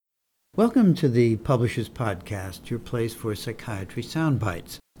Welcome to the Publishers Podcast, your place for psychiatry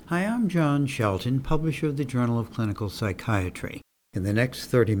soundbites. Hi, I'm John Shelton, publisher of the Journal of Clinical Psychiatry. In the next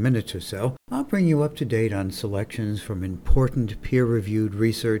 30 minutes or so, I'll bring you up to date on selections from important peer-reviewed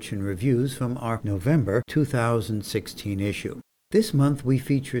research and reviews from our November 2016 issue. This month, we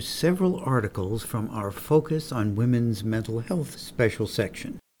feature several articles from our Focus on Women's Mental Health special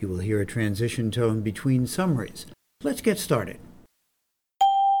section. You will hear a transition tone between summaries. Let's get started.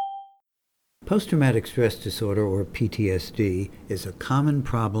 Post-traumatic stress disorder, or PTSD, is a common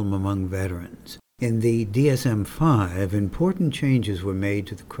problem among veterans. In the DSM-5, important changes were made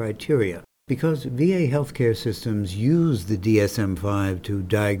to the criteria. Because VA healthcare systems use the DSM-5 to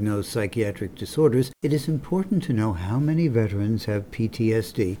diagnose psychiatric disorders, it is important to know how many veterans have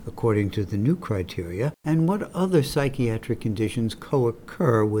PTSD according to the new criteria and what other psychiatric conditions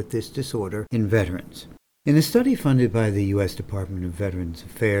co-occur with this disorder in veterans. In a study funded by the U.S. Department of Veterans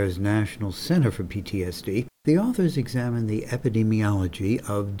Affairs National Center for PTSD, the authors examined the epidemiology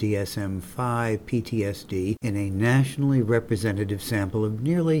of DSM-5 PTSD in a nationally representative sample of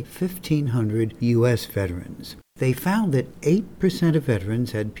nearly 1,500 U.S. veterans. They found that 8% of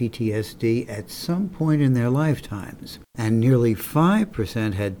veterans had PTSD at some point in their lifetimes, and nearly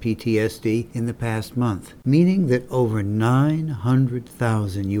 5% had PTSD in the past month, meaning that over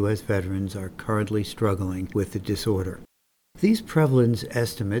 900,000 U.S. veterans are currently struggling with the disorder. These prevalence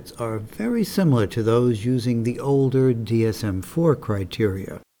estimates are very similar to those using the older DSM-4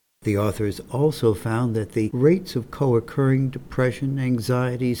 criteria. The authors also found that the rates of co-occurring depression,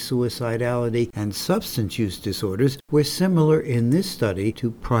 anxiety, suicidality, and substance use disorders were similar in this study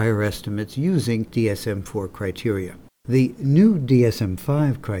to prior estimates using DSM-4 criteria. The new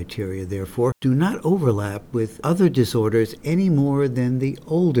DSM-5 criteria, therefore, do not overlap with other disorders any more than the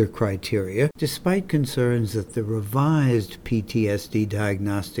older criteria, despite concerns that the revised PTSD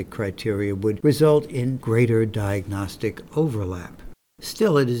diagnostic criteria would result in greater diagnostic overlap.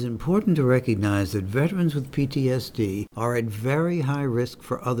 Still, it is important to recognize that veterans with PTSD are at very high risk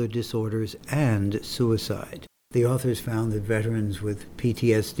for other disorders and suicide. The authors found that veterans with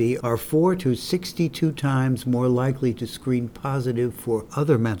PTSD are 4 to 62 times more likely to screen positive for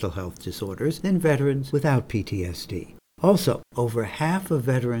other mental health disorders than veterans without PTSD. Also, over half of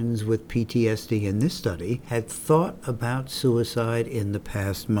veterans with PTSD in this study had thought about suicide in the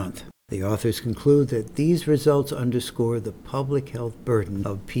past month. The authors conclude that these results underscore the public health burden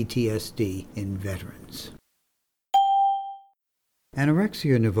of PTSD in veterans.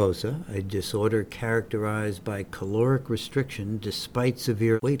 Anorexia nervosa, a disorder characterized by caloric restriction despite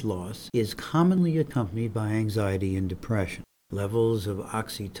severe weight loss, is commonly accompanied by anxiety and depression. Levels of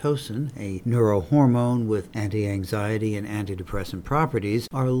oxytocin, a neurohormone with anti-anxiety and antidepressant properties,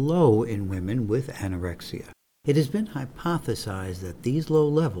 are low in women with anorexia. It has been hypothesized that these low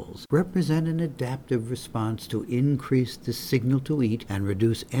levels represent an adaptive response to increase the signal to eat and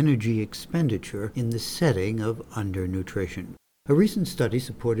reduce energy expenditure in the setting of undernutrition. A recent study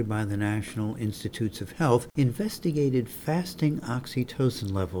supported by the National Institutes of Health investigated fasting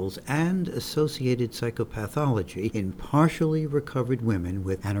oxytocin levels and associated psychopathology in partially recovered women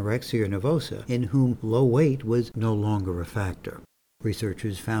with anorexia nervosa in whom low weight was no longer a factor.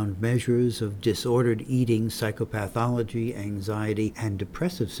 Researchers found measures of disordered eating, psychopathology, anxiety, and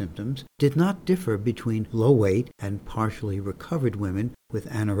depressive symptoms did not differ between low weight and partially recovered women with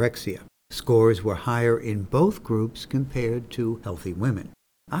anorexia. Scores were higher in both groups compared to healthy women.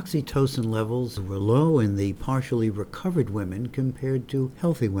 Oxytocin levels were low in the partially recovered women compared to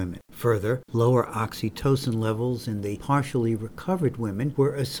healthy women. Further, lower oxytocin levels in the partially recovered women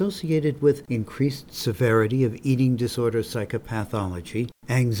were associated with increased severity of eating disorder psychopathology,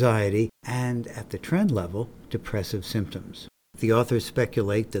 anxiety, and, at the trend level, depressive symptoms. The authors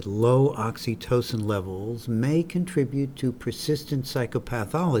speculate that low oxytocin levels may contribute to persistent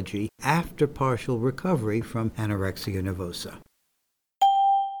psychopathology after partial recovery from anorexia nervosa.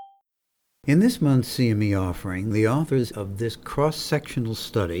 In this month's CME offering, the authors of this cross-sectional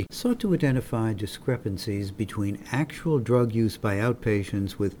study sought to identify discrepancies between actual drug use by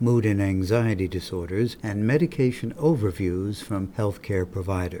outpatients with mood and anxiety disorders and medication overviews from healthcare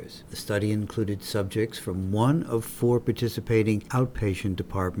providers. The study included subjects from one of 4 participating outpatient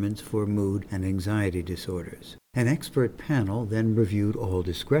departments for mood and anxiety disorders. An expert panel then reviewed all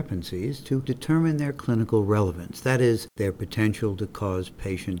discrepancies to determine their clinical relevance, that is, their potential to cause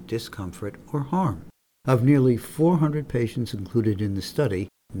patient discomfort or harm. Of nearly 400 patients included in the study,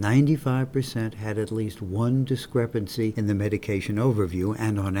 95% had at least one discrepancy in the medication overview,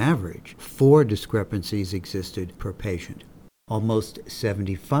 and on average, 4 discrepancies existed per patient. Almost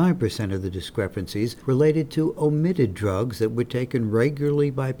 75% of the discrepancies related to omitted drugs that were taken regularly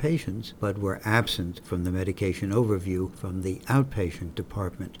by patients but were absent from the medication overview from the outpatient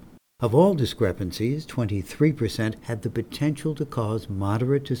department. Of all discrepancies, 23% had the potential to cause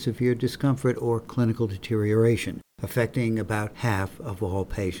moderate to severe discomfort or clinical deterioration, affecting about half of all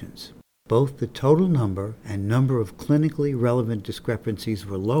patients. Both the total number and number of clinically relevant discrepancies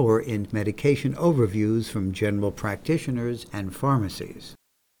were lower in medication overviews from general practitioners and pharmacies.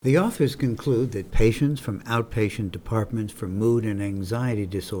 The authors conclude that patients from outpatient departments for mood and anxiety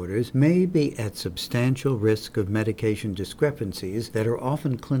disorders may be at substantial risk of medication discrepancies that are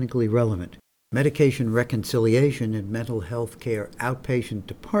often clinically relevant. Medication reconciliation in mental health care outpatient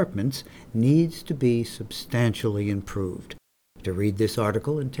departments needs to be substantially improved. To read this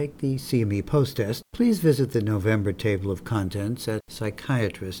article and take the CME post-test, please visit the November table of contents at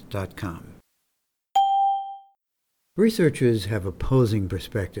psychiatrist.com. Researchers have opposing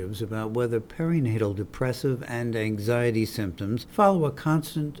perspectives about whether perinatal depressive and anxiety symptoms follow a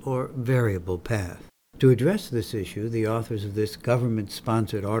constant or variable path. To address this issue, the authors of this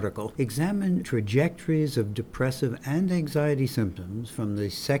government-sponsored article examine trajectories of depressive and anxiety symptoms from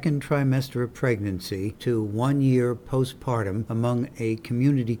the second trimester of pregnancy to 1 year postpartum among a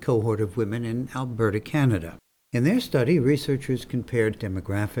community cohort of women in Alberta, Canada. In their study, researchers compared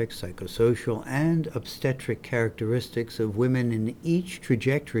demographic, psychosocial, and obstetric characteristics of women in each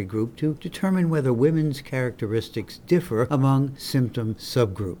trajectory group to determine whether women's characteristics differ among symptom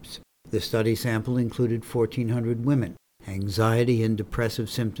subgroups. The study sample included 1,400 women. Anxiety and depressive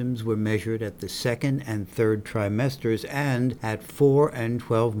symptoms were measured at the second and third trimesters and at 4 and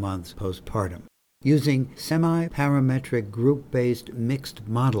 12 months postpartum. Using semi-parametric group-based mixed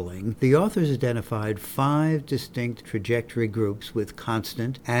modeling, the authors identified 5 distinct trajectory groups with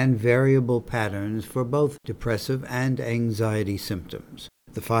constant and variable patterns for both depressive and anxiety symptoms.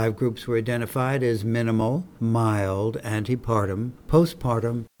 The 5 groups were identified as minimal, mild, antepartum,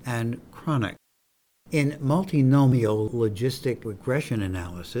 postpartum, and chronic. In multinomial logistic regression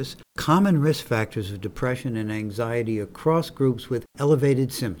analysis, common risk factors of depression and anxiety across groups with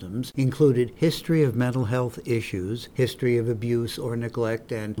elevated symptoms included history of mental health issues, history of abuse or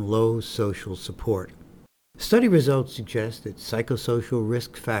neglect, and low social support. Study results suggest that psychosocial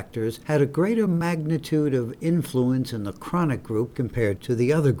risk factors had a greater magnitude of influence in the chronic group compared to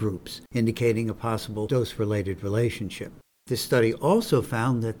the other groups, indicating a possible dose-related relationship. This study also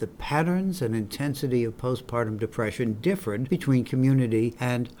found that the patterns and intensity of postpartum depression differed between community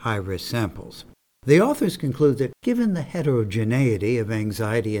and high-risk samples. The authors conclude that given the heterogeneity of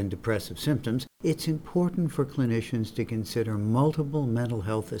anxiety and depressive symptoms, it's important for clinicians to consider multiple mental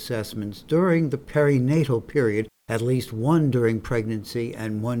health assessments during the perinatal period, at least one during pregnancy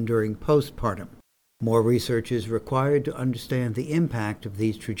and one during postpartum. More research is required to understand the impact of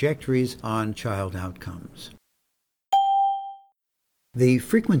these trajectories on child outcomes. The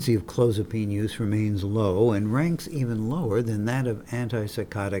frequency of clozapine use remains low and ranks even lower than that of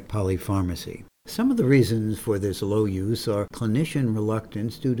antipsychotic polypharmacy. Some of the reasons for this low use are clinician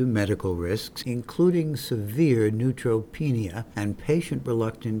reluctance due to medical risks, including severe neutropenia, and patient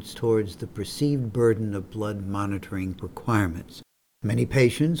reluctance towards the perceived burden of blood monitoring requirements. Many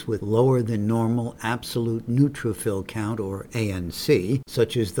patients with lower than normal absolute neutrophil count, or ANC,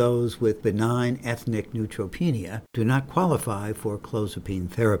 such as those with benign ethnic neutropenia, do not qualify for clozapine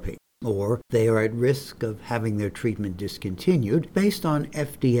therapy, or they are at risk of having their treatment discontinued based on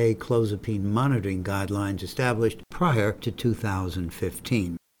FDA clozapine monitoring guidelines established prior to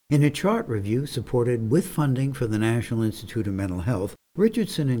 2015. In a chart review supported with funding for the National Institute of Mental Health,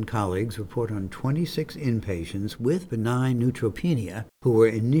 Richardson and colleagues report on 26 inpatients with benign neutropenia who were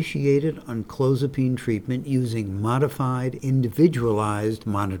initiated on clozapine treatment using modified, individualized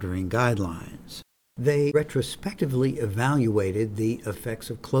monitoring guidelines. They retrospectively evaluated the effects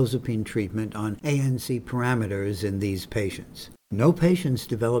of clozapine treatment on ANC parameters in these patients. No patients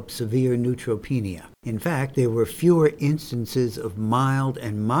developed severe neutropenia. In fact, there were fewer instances of mild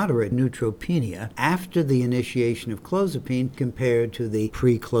and moderate neutropenia after the initiation of clozapine compared to the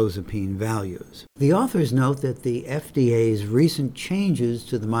pre-clozapine values. The authors note that the FDA's recent changes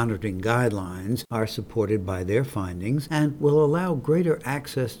to the monitoring guidelines are supported by their findings and will allow greater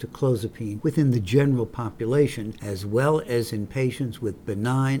access to clozapine within the general population as well as in patients with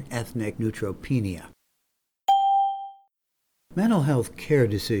benign ethnic neutropenia. Mental health care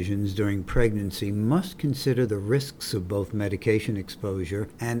decisions during pregnancy must consider the risks of both medication exposure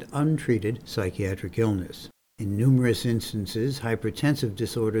and untreated psychiatric illness. In numerous instances, hypertensive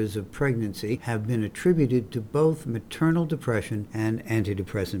disorders of pregnancy have been attributed to both maternal depression and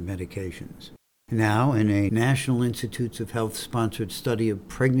antidepressant medications. Now, in a National Institutes of Health-sponsored study of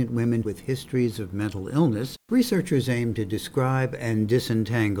pregnant women with histories of mental illness, researchers aim to describe and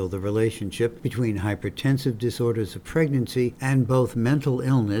disentangle the relationship between hypertensive disorders of pregnancy and both mental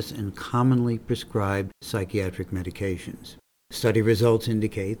illness and commonly prescribed psychiatric medications. Study results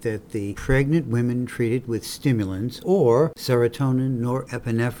indicate that the pregnant women treated with stimulants or serotonin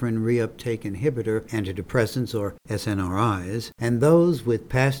norepinephrine reuptake inhibitor antidepressants or SNRIs and those with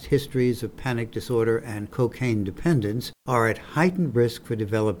past histories of panic disorder and cocaine dependence are at heightened risk for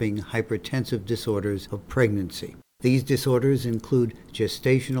developing hypertensive disorders of pregnancy. These disorders include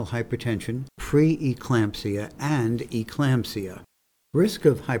gestational hypertension, preeclampsia, and eclampsia. Risk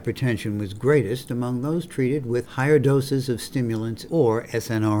of hypertension was greatest among those treated with higher doses of stimulants or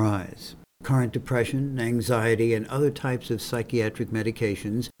SNRIs. Current depression, anxiety, and other types of psychiatric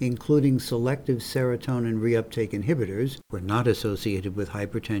medications, including selective serotonin reuptake inhibitors, were not associated with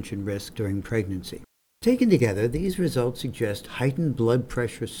hypertension risk during pregnancy. Taken together, these results suggest heightened blood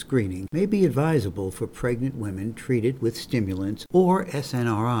pressure screening may be advisable for pregnant women treated with stimulants or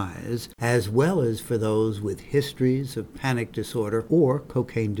SNRIs, as well as for those with histories of panic disorder or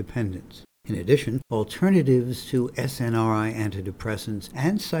cocaine dependence. In addition, alternatives to SNRI antidepressants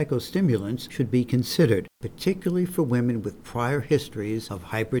and psychostimulants should be considered, particularly for women with prior histories of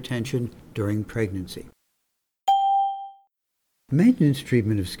hypertension during pregnancy. Maintenance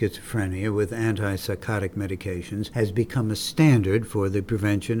treatment of schizophrenia with antipsychotic medications has become a standard for the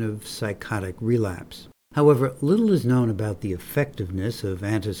prevention of psychotic relapse. However, little is known about the effectiveness of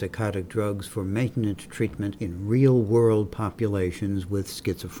antipsychotic drugs for maintenance treatment in real-world populations with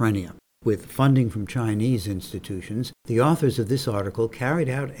schizophrenia. With funding from Chinese institutions, the authors of this article carried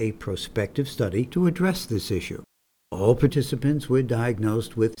out a prospective study to address this issue. All participants were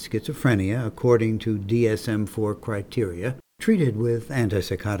diagnosed with schizophrenia according to DSM-4 criteria, treated with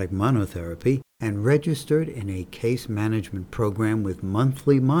antipsychotic monotherapy, and registered in a case management program with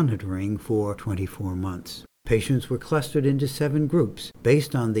monthly monitoring for 24 months. Patients were clustered into 7 groups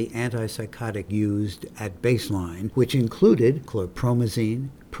based on the antipsychotic used at baseline, which included chlorpromazine,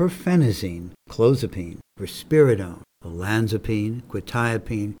 perfenazine, clozapine, risperidone, olanzapine,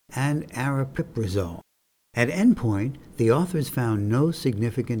 quetiapine, and aripiprazole. At endpoint, the authors found no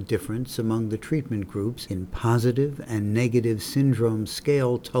significant difference among the treatment groups in positive and negative syndrome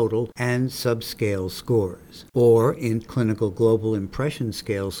scale total and subscale scores, or in clinical global impression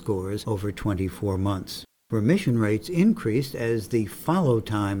scale scores over 24 months. Remission rates increased as the follow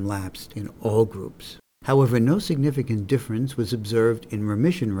time lapsed in all groups. However, no significant difference was observed in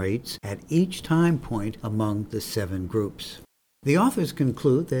remission rates at each time point among the 7 groups. The authors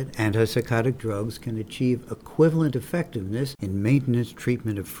conclude that antipsychotic drugs can achieve equivalent effectiveness in maintenance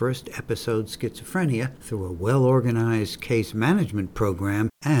treatment of first episode schizophrenia through a well-organized case management program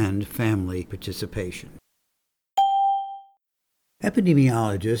and family participation.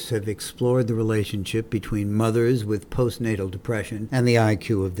 Epidemiologists have explored the relationship between mothers with postnatal depression and the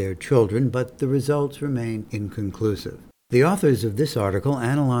IQ of their children, but the results remain inconclusive. The authors of this article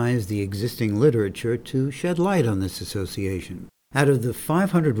analyzed the existing literature to shed light on this association. Out of the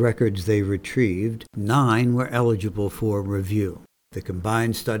 500 records they retrieved, 9 were eligible for review. The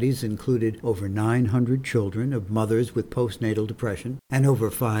combined studies included over 900 children of mothers with postnatal depression and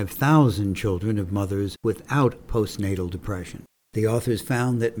over 5,000 children of mothers without postnatal depression. The authors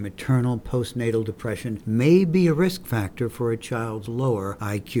found that maternal postnatal depression may be a risk factor for a child's lower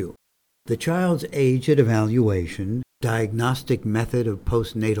IQ. The child's age at evaluation, diagnostic method of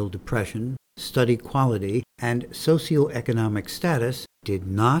postnatal depression, study quality, and socioeconomic status did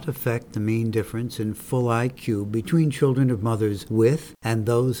not affect the mean difference in full IQ between children of mothers with and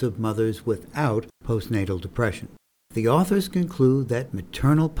those of mothers without postnatal depression. The authors conclude that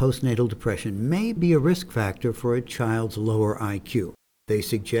maternal postnatal depression may be a risk factor for a child's lower IQ. They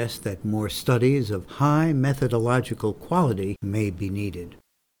suggest that more studies of high methodological quality may be needed.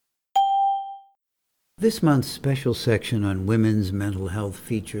 This month's special section on women's mental health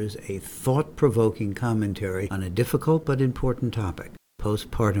features a thought-provoking commentary on a difficult but important topic,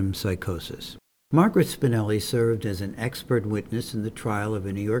 postpartum psychosis. Margaret Spinelli served as an expert witness in the trial of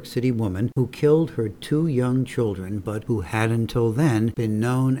a New York City woman who killed her 2 young children, but who had until then been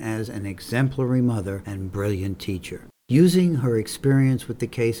known as an exemplary mother and brilliant teacher. Using her experience with the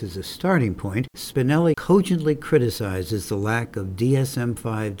case as a starting point, Spinelli cogently criticizes the lack of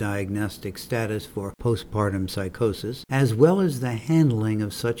DSM-5 diagnostic status for postpartum psychosis, as well as the handling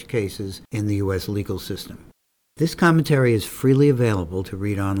of such cases in the U.S. legal system. This commentary is freely available to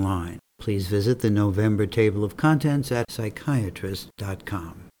read online. Please visit the November table of contents at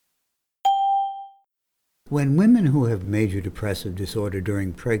psychiatrist.com. When women who have major depressive disorder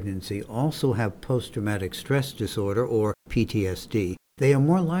during pregnancy also have post-traumatic stress disorder, or PTSD, they are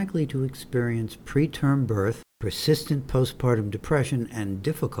more likely to experience preterm birth, persistent postpartum depression, and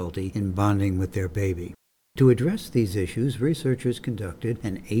difficulty in bonding with their baby. To address these issues, researchers conducted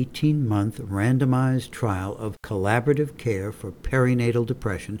an 18-month randomized trial of collaborative care for perinatal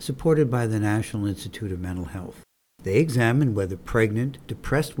depression supported by the National Institute of Mental Health. They examined whether pregnant,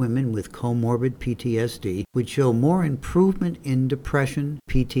 depressed women with comorbid PTSD would show more improvement in depression,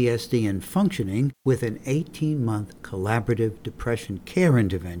 PTSD, and functioning with an 18-month collaborative depression care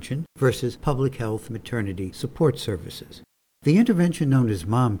intervention versus public health maternity support services. The intervention, known as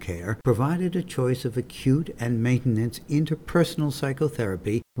Mom Care, provided a choice of acute and maintenance interpersonal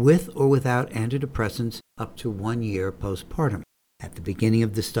psychotherapy with or without antidepressants up to 1 year postpartum. At the beginning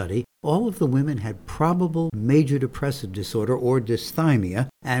of the study, all of the women had probable major depressive disorder, or dysthymia,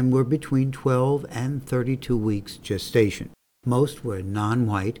 and were between 12 and 32 weeks gestation. Most were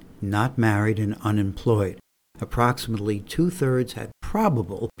non-white, not married, and unemployed. Approximately 2/3 had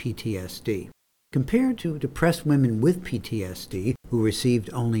probable PTSD. Compared to depressed women with PTSD who received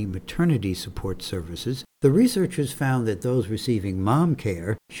only maternity support services, the researchers found that those receiving mom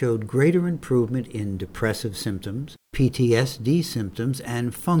care showed greater improvement in depressive symptoms, PTSD symptoms,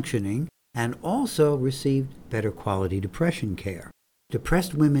 and functioning, and also received better quality depression care.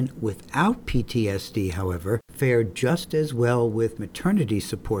 Depressed women without PTSD, however, fared just as well with maternity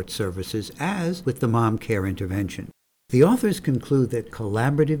support services as with the mom care intervention. The authors conclude that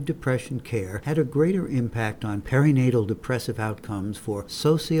collaborative depression care had a greater impact on perinatal depressive outcomes for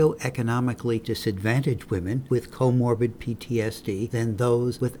socioeconomically disadvantaged women with comorbid PTSD than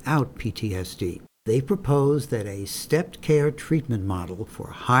those without PTSD. They propose that a stepped care treatment model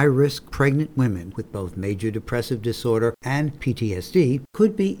for high-risk pregnant women with both major depressive disorder and PTSD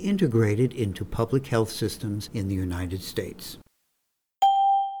could be integrated into public health systems in the United States.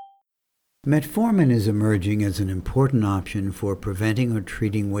 Metformin is emerging as an important option for preventing or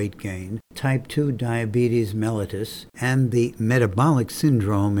treating weight gain, type 2 diabetes mellitus, and the metabolic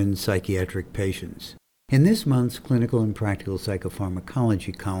syndrome in psychiatric patients. In this month's Clinical and Practical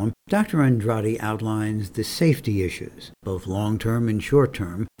Psychopharmacology column, Dr. Andrade outlines the safety issues, both long-term and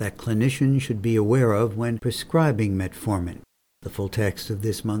short-term, that clinicians should be aware of when prescribing metformin. The full text of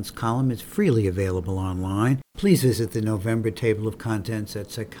this month's column is freely available online. Please visit the November table of contents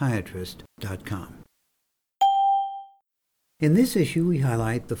at psychiatrist.com. In this issue, we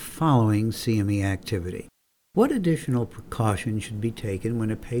highlight the following CME activity. What additional precautions should be taken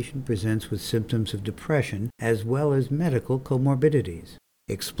when a patient presents with symptoms of depression as well as medical comorbidities?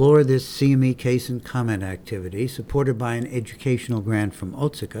 Explore this CME case and comment activity supported by an educational grant from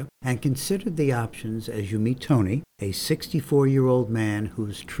Otsuka, and consider the options as you meet Tony, a 64-year-old man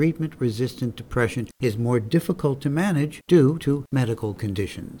whose treatment-resistant depression is more difficult to manage due to medical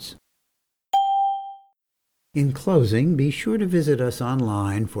conditions. In closing, be sure to visit us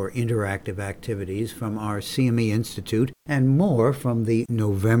online for interactive activities from our CME Institute and more from the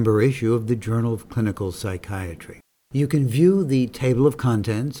November issue of the Journal of Clinical Psychiatry. You can view the table of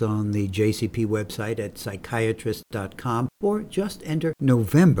contents on the JCP website at psychiatrist.com, or just enter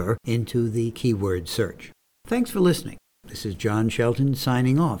November into the keyword search. Thanks for listening. This is John Shelton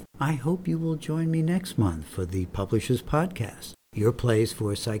signing off. I hope you will join me next month for the Publishers Podcast, your place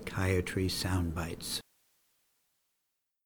for psychiatry soundbites.